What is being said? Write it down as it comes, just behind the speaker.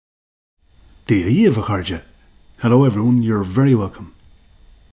Hello everyone, you're very welcome.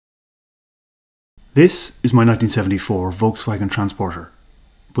 This is my 1974 Volkswagen Transporter,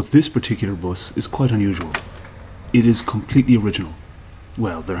 but this particular bus is quite unusual. It is completely original.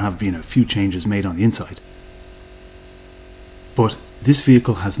 Well, there have been a few changes made on the inside. But this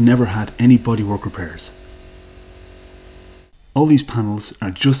vehicle has never had any bodywork repairs. All these panels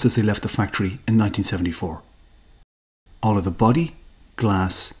are just as they left the factory in 1974. All of the body,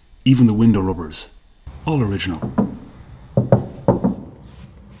 glass, even the window rubbers, all original.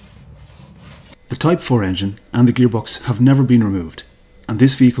 The Type 4 engine and the gearbox have never been removed, and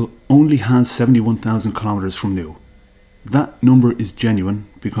this vehicle only has 71,000 kilometers from new. That number is genuine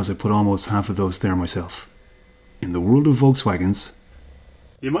because I put almost half of those there myself. In the world of Volkswagens,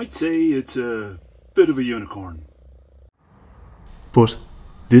 you might say it's a bit of a unicorn. But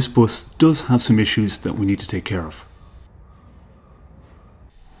this bus does have some issues that we need to take care of.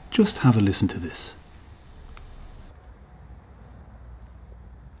 Just have a listen to this.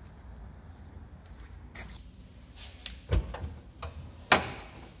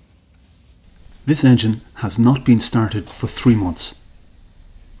 This engine has not been started for 3 months.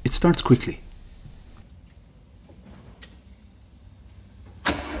 It starts quickly.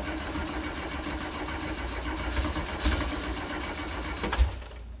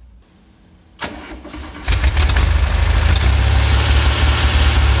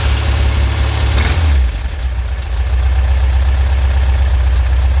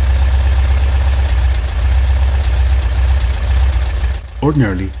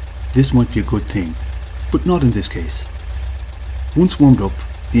 Ordinarily, this might be a good thing, but not in this case. Once warmed up,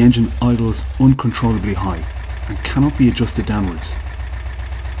 the engine idles uncontrollably high and cannot be adjusted downwards.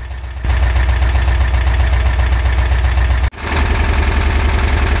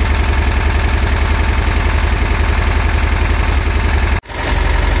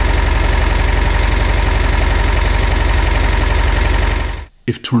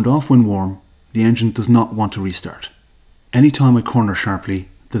 If turned off when warm, the engine does not want to restart. Anytime I corner sharply,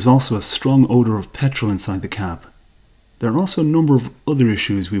 there's also a strong odour of petrol inside the cab. There are also a number of other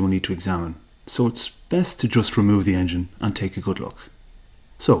issues we will need to examine, so it's best to just remove the engine and take a good look.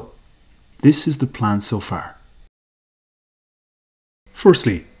 So, this is the plan so far.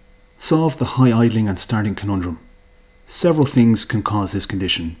 Firstly, solve the high idling and starting conundrum. Several things can cause this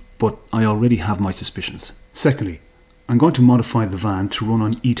condition, but I already have my suspicions. Secondly, I'm going to modify the van to run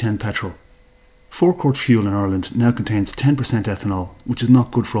on E10 petrol. Forecourt fuel in Ireland now contains 10% ethanol, which is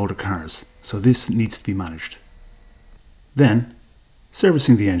not good for older cars, so this needs to be managed. Then,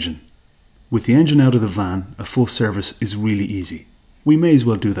 servicing the engine. With the engine out of the van, a full service is really easy. We may as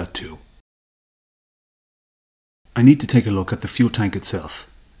well do that too. I need to take a look at the fuel tank itself.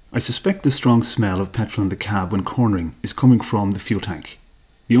 I suspect the strong smell of petrol in the cab when cornering is coming from the fuel tank.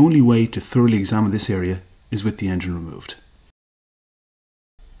 The only way to thoroughly examine this area is with the engine removed.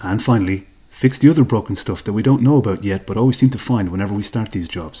 And finally, fix the other broken stuff that we don't know about yet but always seem to find whenever we start these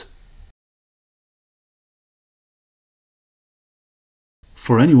jobs.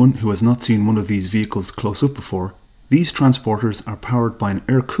 For anyone who has not seen one of these vehicles close up before, these transporters are powered by an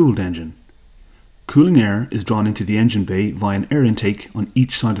air-cooled engine. Cooling air is drawn into the engine bay via an air intake on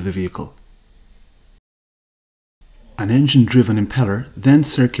each side of the vehicle. An engine-driven impeller then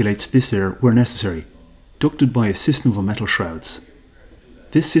circulates this air where necessary, ducted by a system of metal shrouds.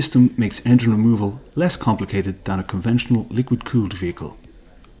 This system makes engine removal less complicated than a conventional liquid-cooled vehicle.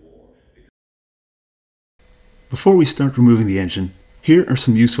 Before we start removing the engine, here are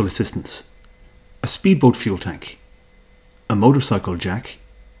some useful assistants. A speedboat fuel tank, a motorcycle jack,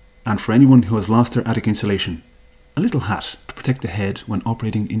 and for anyone who has lost their attic insulation, a little hat to protect the head when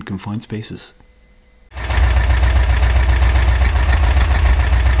operating in confined spaces.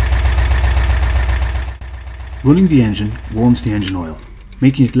 Running the engine warms the engine oil,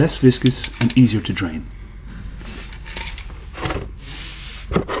 making it less viscous and easier to drain.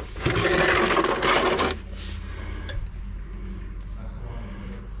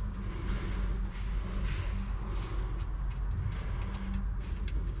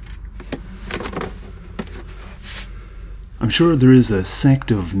 I'm sure there is a sect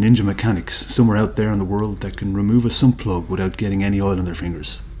of ninja mechanics somewhere out there in the world that can remove a sump plug without getting any oil on their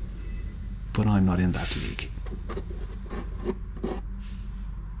fingers. But I'm not in that league.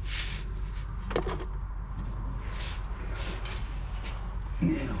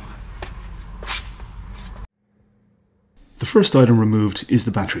 The first item removed is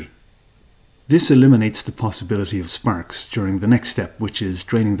the battery. This eliminates the possibility of sparks during the next step, which is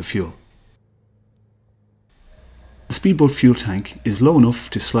draining the fuel. The speedboat fuel tank is low enough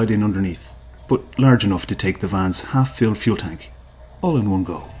to slide in underneath, but large enough to take the van's half-filled fuel tank, all in one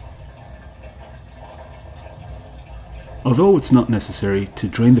go. Although it's not necessary to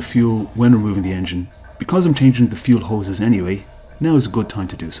drain the fuel when removing the engine, because I'm changing the fuel hoses anyway, now is a good time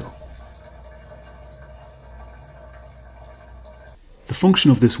to do so. The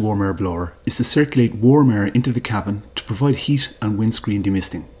function of this warm air blower is to circulate warm air into the cabin to provide heat and windscreen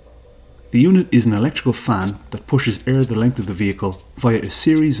demisting. The unit is an electrical fan that pushes air the length of the vehicle via a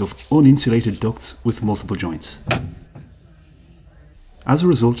series of uninsulated ducts with multiple joints. As a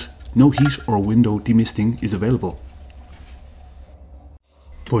result, no heat or window demisting is available.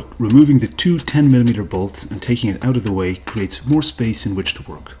 But removing the two 10mm bolts and taking it out of the way creates more space in which to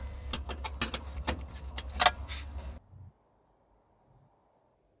work.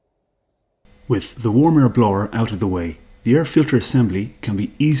 With the warm air blower out of the way, the air filter assembly can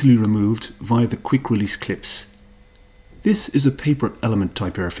be easily removed via the quick release clips. This is a paper element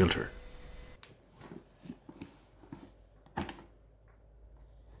type air filter.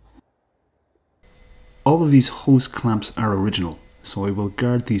 All of these hose clamps are original, so I will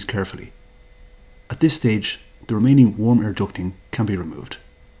guard these carefully. At this stage, the remaining warm air ducting can be removed.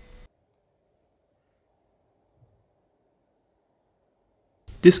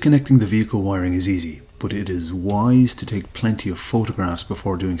 Disconnecting the vehicle wiring is easy, but it is wise to take plenty of photographs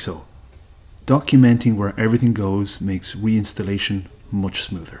before doing so. Documenting where everything goes makes reinstallation much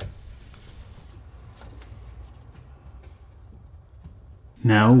smoother.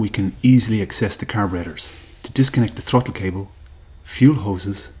 Now we can easily access the carburetors to disconnect the throttle cable, fuel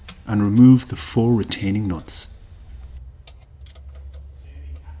hoses, and remove the 4 retaining nuts.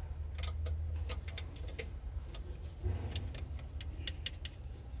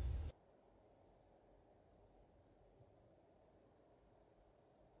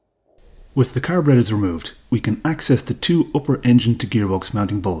 With the carburetors removed, we can access the 2 upper engine to gearbox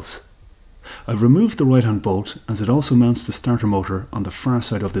mounting bolts. I've removed the right hand bolt as it also mounts the starter motor on the far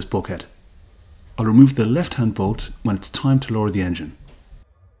side of this bulkhead. I'll remove the left hand bolt when it's time to lower the engine.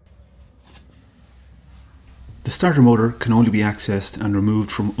 The starter motor can only be accessed and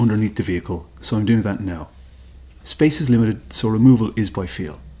removed from underneath the vehicle, so I'm doing that now. Space is limited, so removal is by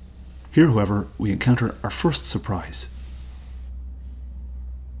feel. Here, however, we encounter our first surprise.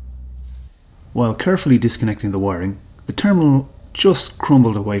 While carefully disconnecting the wiring, the terminal just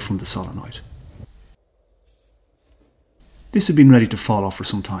crumbled away from the solenoid. This had been ready to fall off for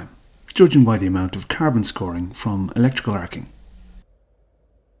some time, judging by the amount of carbon scoring from electrical arcing.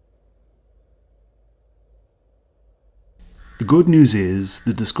 The good news is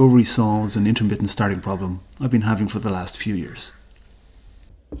the discovery solves an intermittent starting problem I've been having for the last few years.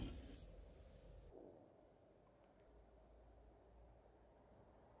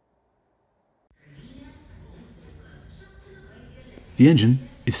 The engine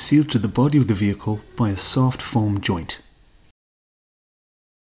is sealed to the body of the vehicle by a soft foam joint.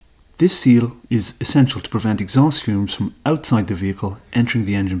 This seal is essential to prevent exhaust fumes from outside the vehicle entering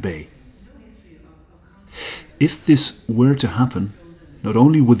the engine bay. If this were to happen, not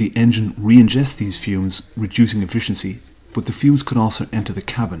only would the engine re-ingest these fumes, reducing efficiency, but the fumes could also enter the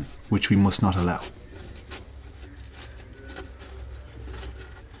cabin, which we must not allow.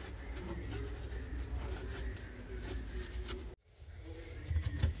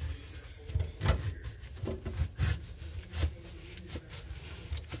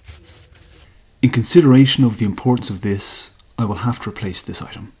 In consideration of the importance of this, I will have to replace this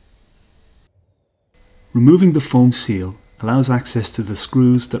item. Removing the foam seal allows access to the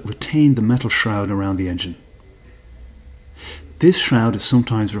screws that retain the metal shroud around the engine. This shroud is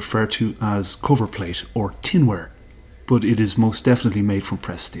sometimes referred to as cover plate or tinware, but it is most definitely made from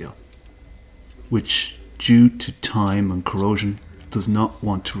pressed steel, which, due to time and corrosion, does not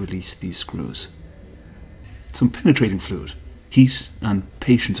want to release these screws. Some penetrating fluid, heat, and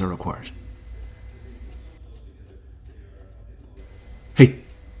patience are required. Hey,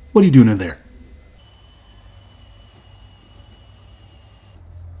 what are you doing in there?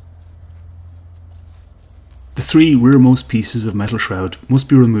 The 3 rearmost pieces of metal shroud must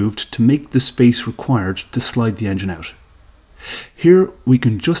be removed to make the space required to slide the engine out. Here we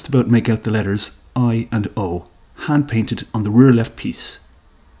can just about make out the letters I and O hand painted on the rear left piece.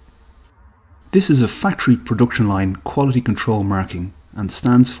 This is a factory production line quality control marking and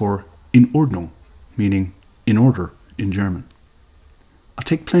stands for in Ordnung, meaning in order in German. I'll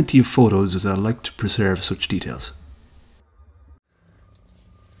take plenty of photos as I like to preserve such details.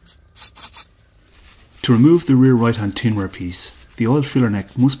 To remove the rear right hand tinware piece, the oil filler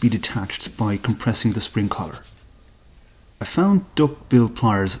neck must be detached by compressing the spring collar. I found duck bill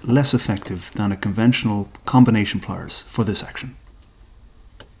pliers less effective than a conventional combination pliers for this action.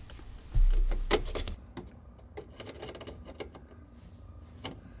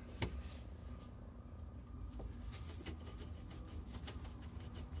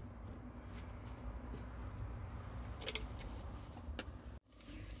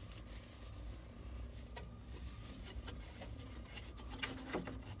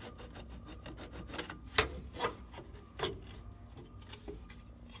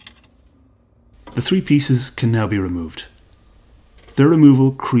 The three pieces can now be removed. Their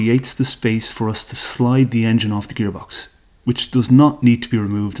removal creates the space for us to slide the engine off the gearbox, which does not need to be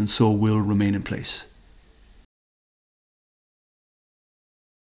removed and so will remain in place.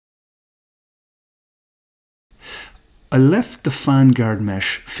 I left the fan guard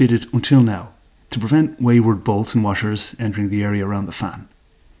mesh fitted until now to prevent wayward bolts and washers entering the area around the fan.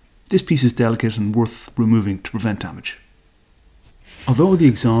 This piece is delicate and worth removing to prevent damage. Although the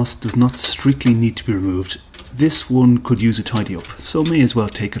exhaust does not strictly need to be removed, this one could use a tidy up, so may as well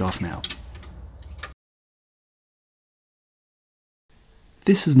take it off now.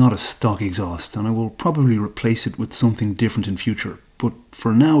 This is not a stock exhaust and I will probably replace it with something different in future, but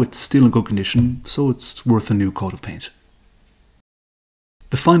for now it's still in good condition, so it's worth a new coat of paint.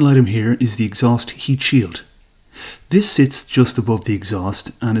 The final item here is the exhaust heat shield. This sits just above the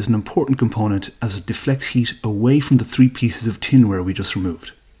exhaust and is an important component as it deflects heat away from the three pieces of tinware we just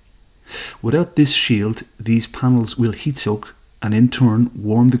removed. Without this shield, these panels will heat soak and in turn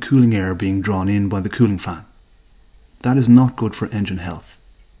warm the cooling air being drawn in by the cooling fan. That is not good for engine health.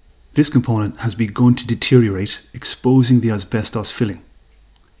 This component has begun to deteriorate, exposing the asbestos filling.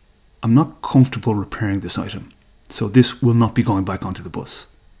 I'm not comfortable repairing this item, so this will not be going back onto the bus.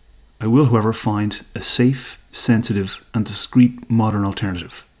 I will, however, find a safe, sensitive and discreet modern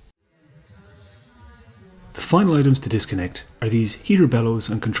alternative. The final items to disconnect are these heater bellows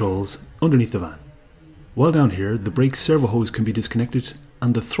and controls underneath the van. While down here, the brake servo hose can be disconnected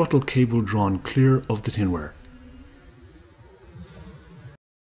and the throttle cable drawn clear of the tinware.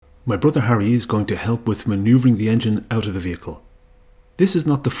 My brother Harry is going to help with manoeuvring the engine out of the vehicle. This is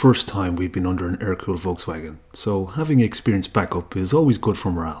not the first time we've been under an air-cooled Volkswagen, so having experienced backup is always good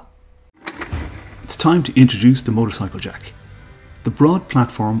for morale. It's time to introduce the motorcycle jack. The broad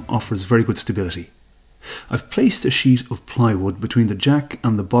platform offers very good stability. I've placed a sheet of plywood between the jack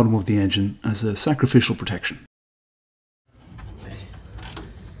and the bottom of the engine as a sacrificial protection.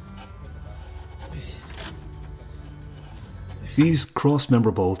 These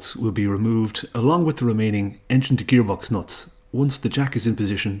cross-member bolts will be removed along with the remaining engine to gearbox nuts once the jack is in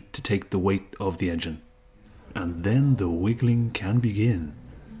position to take the weight of the engine. And then the wiggling can begin.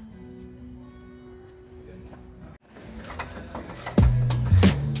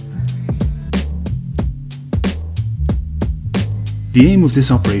 The aim of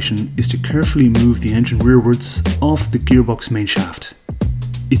this operation is to carefully move the engine rearwards off the gearbox main shaft.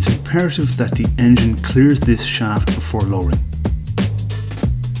 It's imperative that the engine clears this shaft before lowering.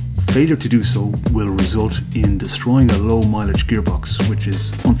 Failure to do so will result in destroying a low mileage gearbox, which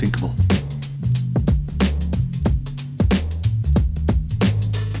is unthinkable.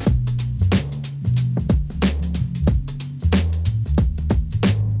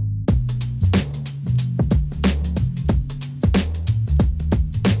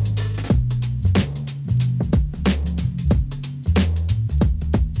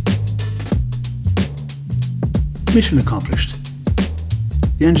 Mission accomplished.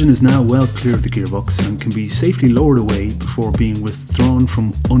 The engine is now well clear of the gearbox and can be safely lowered away before being withdrawn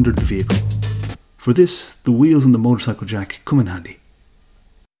from under the vehicle. For this, the wheels on the motorcycle jack come in handy.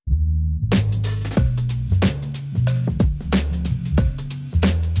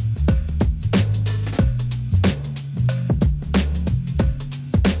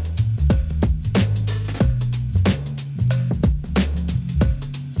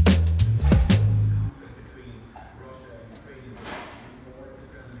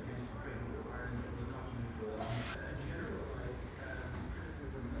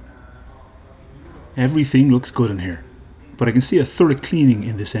 Everything looks good in here, but I can see a thorough cleaning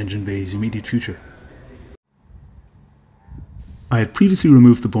in this engine bay's immediate future. I had previously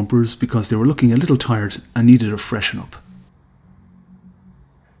removed the bumpers because they were looking a little tired and needed a freshen up.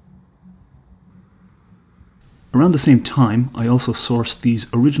 Around the same time, I also sourced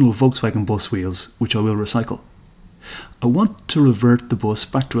these original Volkswagen bus wheels, which I will recycle. I want to revert the bus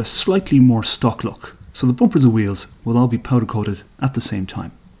back to a slightly more stock look, so the bumpers and wheels will all be powder coated at the same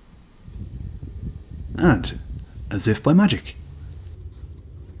time. And, as if by magic,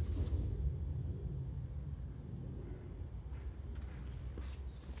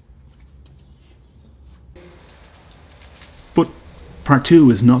 but part 2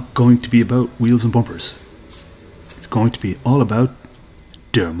 is not going to be about wheels and bumpers. It's going to be all about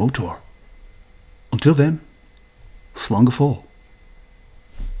der Motor. Until then, slán go fóill.